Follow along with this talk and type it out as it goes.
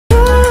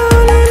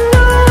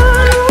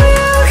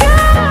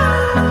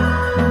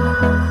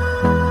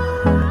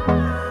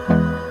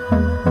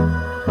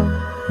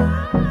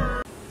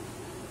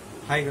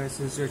Hi guys,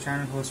 this is your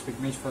channel host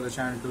Vignesh for the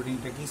channel Touring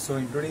Techie. So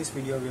in today's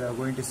video we are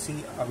going to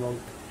see about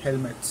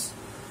helmets.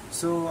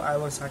 So I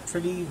was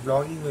actually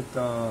vlogging with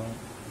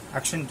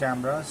action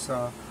cameras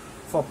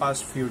for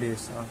past few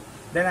days.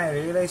 Then I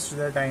realized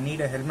that I need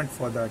a helmet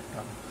for that.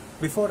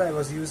 Before I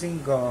was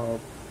using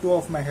two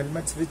of my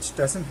helmets which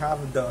doesn't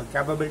have the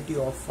capability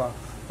of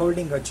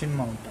holding a chin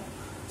mount.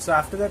 So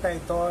after that I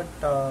thought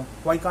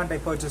why can't I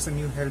purchase a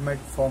new helmet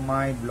for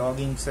my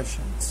vlogging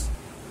sessions.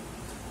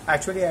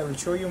 Actually I will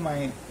show you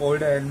my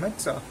older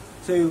helmets so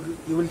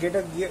you will get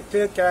a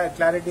clear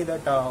clarity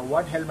that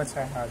what helmets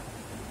I had.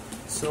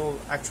 So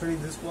actually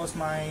this was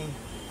my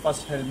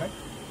first helmet.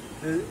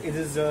 It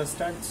is a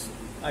Studs,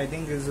 I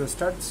think it is a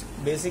Studs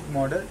basic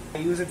model. I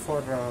use it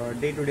for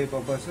day-to-day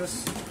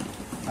purposes,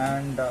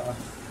 and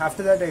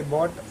after that I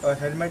bought a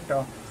helmet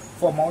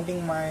for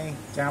mounting my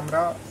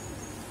camera.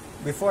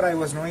 Before I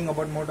was knowing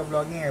about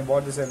motovlogging, I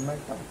bought this helmet.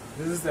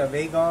 This is the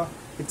Vega.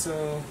 It's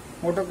a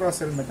motocross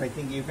helmet. I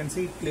think you can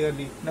see it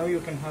clearly. Now you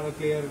can have a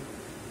clear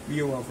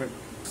view of it.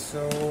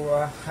 So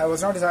I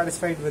was not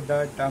satisfied with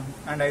that,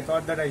 and I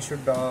thought that I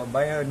should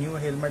buy a new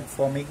helmet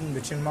for making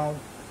the chin mount.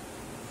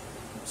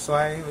 So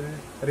I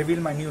will reveal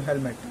my new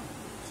helmet.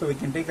 So we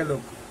can take a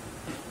look.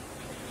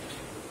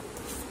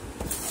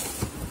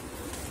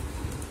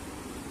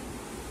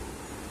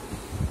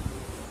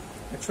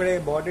 Actually I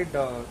bought it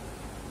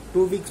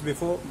 2 weeks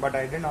before, but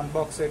I didn't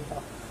unbox it.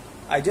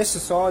 I just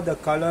saw the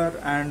color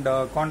and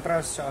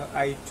contrast.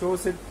 I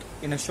chose it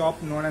in a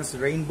shop known as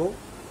Rainbow,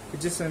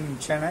 which is in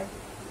Chennai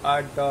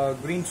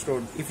at Greens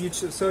Road. If you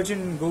search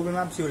in Google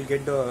Maps, you will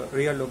get the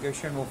real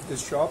location of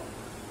this shop.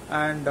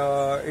 And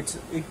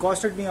it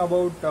costed me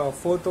about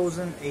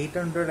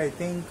 4,800, I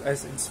think.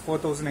 It's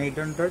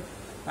 4,800,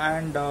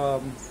 and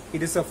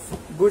it is a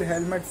good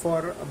helmet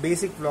for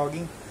basic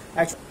vlogging.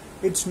 Actually,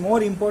 it's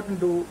more important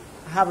to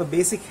have a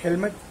basic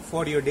helmet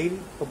for your daily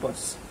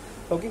purpose.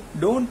 Okay,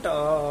 don't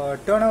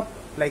turn up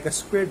like a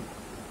squid,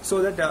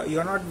 so that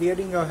you're not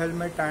wearing a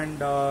helmet and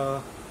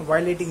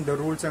violating the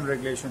rules and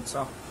regulations.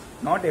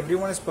 Not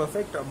everyone is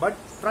perfect, but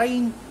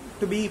trying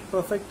to be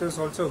perfect is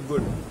also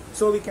good.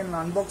 So we can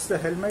unbox the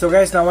helmet. So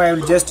guys, now I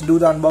will just do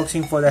the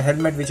unboxing for the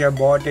helmet which I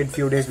bought it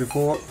few days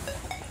before.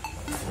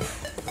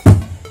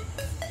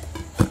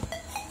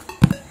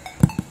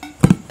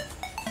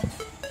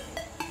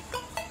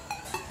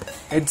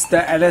 It's the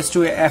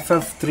LS2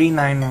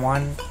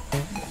 FF320.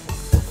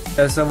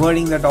 There's a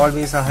wording that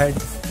always ahead.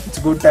 It's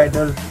a good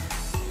title,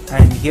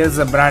 and here's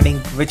the branding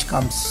which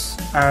comes.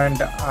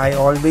 And I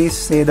always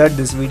say that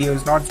this video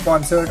is not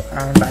sponsored,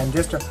 and I'm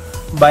just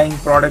buying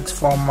products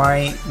for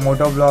my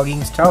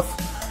motovlogging stuff.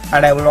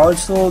 And I will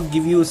also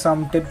give you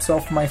some tips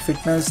of my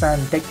fitness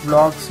and tech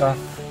vlogs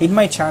in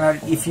my channel.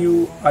 If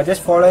you are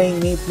just following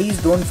me,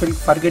 please don't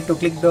forget to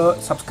click the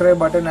subscribe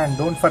button, and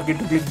don't forget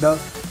to click the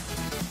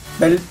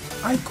bell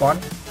icon,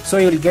 so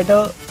you'll get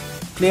a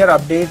clear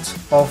updates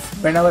of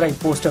whenever I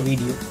post a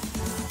video.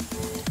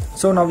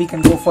 So now we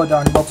can go for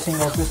the unboxing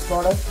of this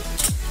product.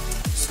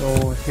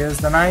 So here's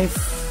the knife,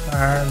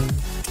 and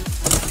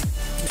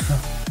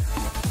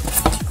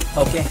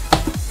okay.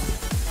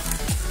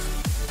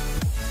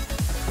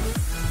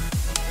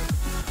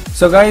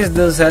 So guys,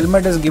 this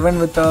helmet is given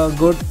with a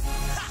good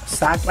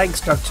sack-like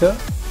structure.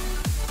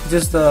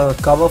 Just the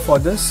cover for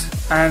this,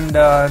 and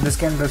this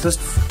can resist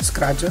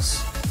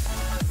scratches.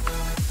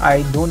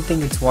 I don't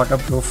think it's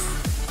waterproof.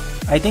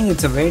 I think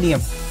it's a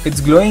radium. It's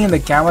glowing in the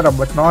camera,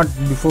 but not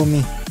before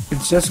me.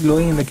 It's just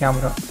glowing in the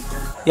camera.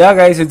 Yeah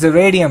guys, it's a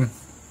radium.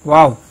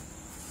 Wow.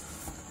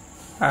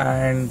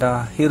 And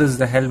here is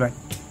the helmet.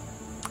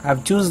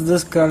 I've chosen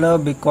this color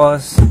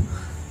because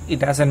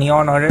it has a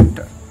neon on it,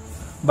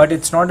 but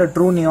it's not a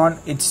true neon.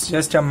 It's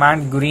just a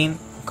matte green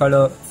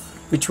color,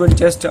 which will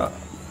just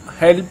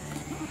help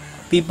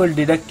people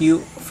detect you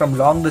from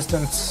long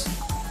distance,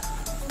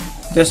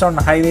 just on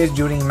highways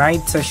during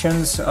night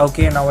sessions.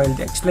 Okay, now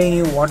I'll explain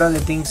you what are the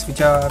things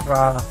which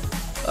are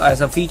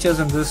as a features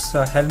in this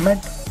helmet.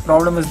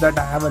 Problem is that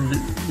I have a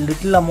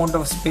little amount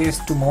of space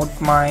to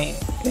mount my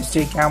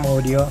SJ cam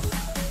over here.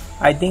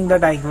 I think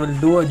that I will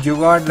do a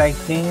jugaad like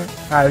thing.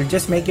 I will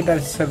just make it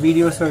as a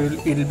video, so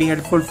it'll be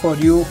helpful for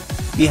you.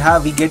 We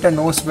get a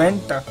nose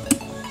vent.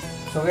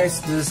 So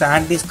guys, this is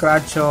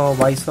anti-scratch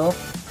visor,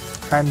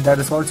 and there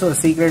is also a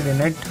secret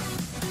in it.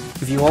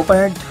 If you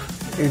open it,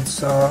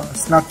 it's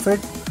snug fit,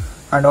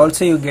 and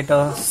also you get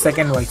a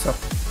second visor.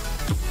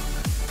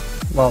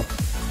 Wow,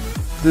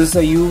 this is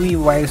a UV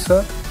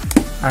visor,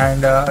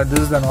 and this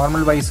is the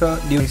normal visor.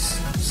 You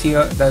see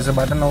here, there's a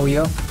button over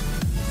here.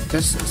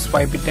 Just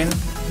swipe it in,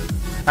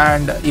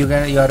 and you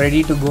are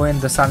ready to go in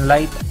the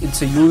sunlight.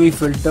 It's a UV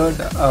filtered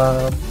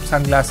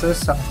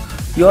sunglasses.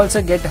 You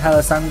also get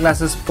a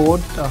sunglasses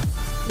port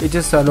which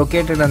is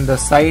located on the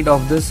side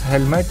of this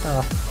helmet.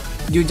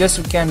 You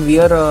just can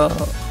wear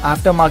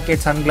aftermarket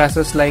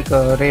sunglasses like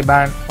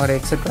Ray-Ban or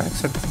etc.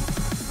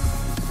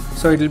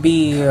 So it will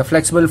be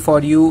flexible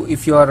for you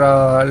if you are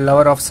a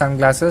lover of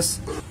sunglasses.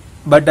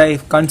 But I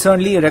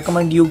concernedly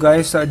recommend you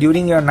guys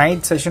during your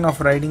night session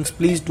of ridings,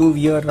 please do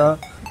wear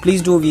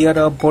please do wear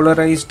a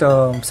polarized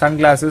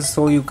sunglasses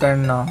so you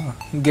can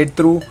get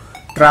through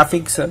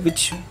traffics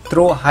which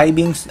throw high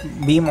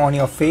beam on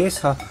your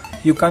face.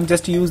 You can't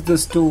just use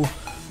this to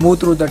move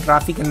through the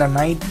traffic in the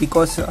night,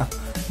 because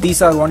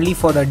these are only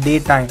for the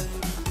daytime.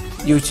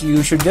 You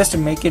should just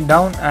make it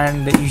down,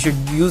 and you should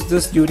use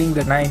this during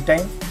the night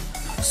time.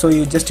 So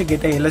you just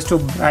get a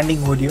LS2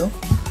 branding audio,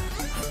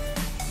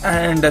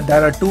 and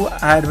there are two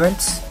air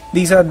vents.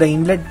 These are the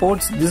inlet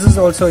ports. This is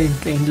also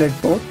inlet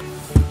port.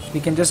 We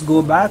can just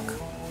go back.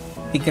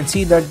 We can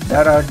see that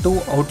there are two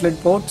outlet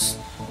ports,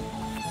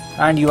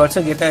 and you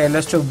also get a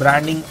LS2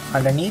 branding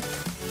underneath.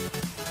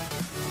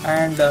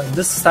 And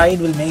this side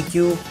will make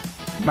you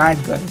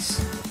mad,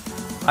 guys.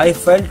 I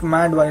felt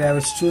mad while I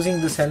was choosing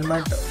this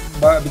helmet,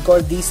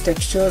 because these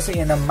textures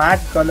in a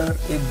matte color,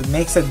 it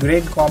makes a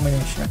great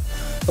combination.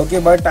 Okay,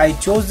 but I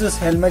chose this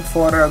helmet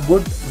for a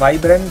good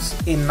vibrance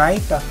in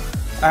night,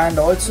 and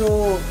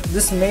also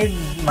this made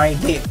my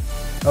day.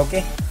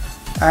 Okay,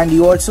 and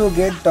you also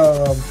get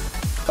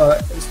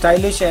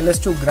stylish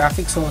LS2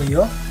 graphics over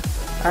here,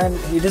 and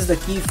it is the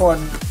key for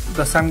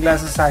the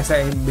sunglasses, as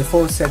I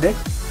before said it.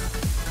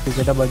 To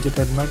get a budget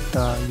helmet,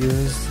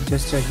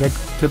 just get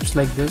clips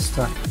like this.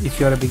 If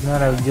you are a beginner,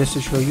 I will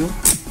just show you.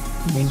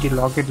 You need to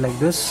lock it like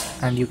this,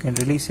 and you can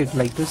release it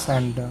like this,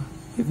 and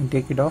you can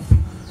take it off.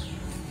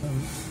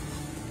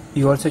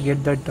 You also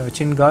get that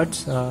chin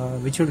guards,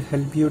 which will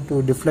help you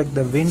to deflect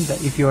the wind.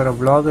 If you are a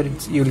vlogger,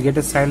 you will get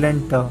a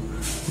silent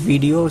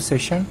video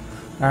session,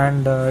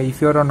 and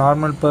if you are a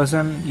normal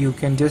person, you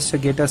can just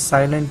get a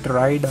silent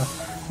ride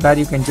where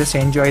you can just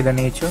enjoy the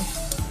nature.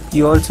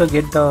 You also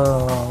get the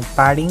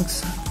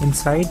paddings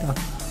inside.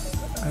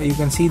 You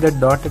can see the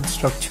dotted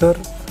structure.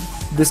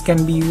 This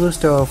can be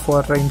used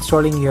for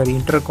installing your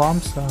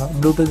intercoms,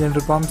 Bluetooth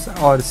intercoms,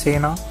 or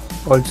Sena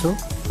also.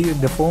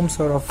 The foams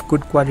are of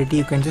good quality.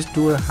 You can just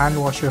do a hand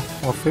wash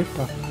of it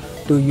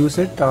to use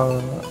it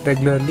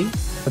regularly.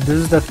 This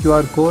is the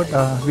QR code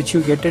which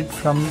you get it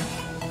from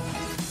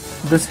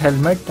this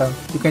helmet.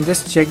 You can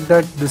just check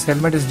that this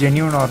helmet is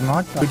genuine or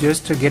not. You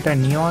just get a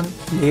neon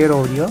layer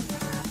over here.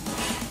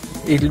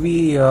 It will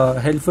be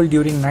helpful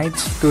during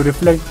nights to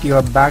reflect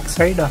your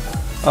backside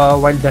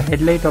while the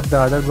headlight of the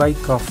other bike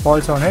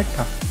falls on it.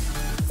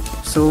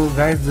 So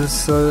guys,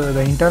 this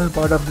the internal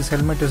part of this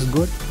helmet is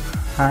good,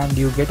 and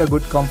you get a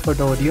good comfort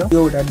over here. It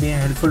would have been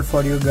helpful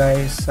for you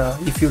guys.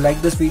 If you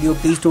like this video,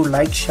 please do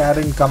like, share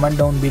and comment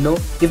down below.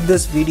 Give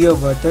this video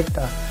worth it.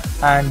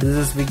 And this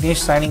is Vignesh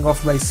signing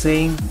off by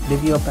saying,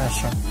 live your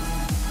passion.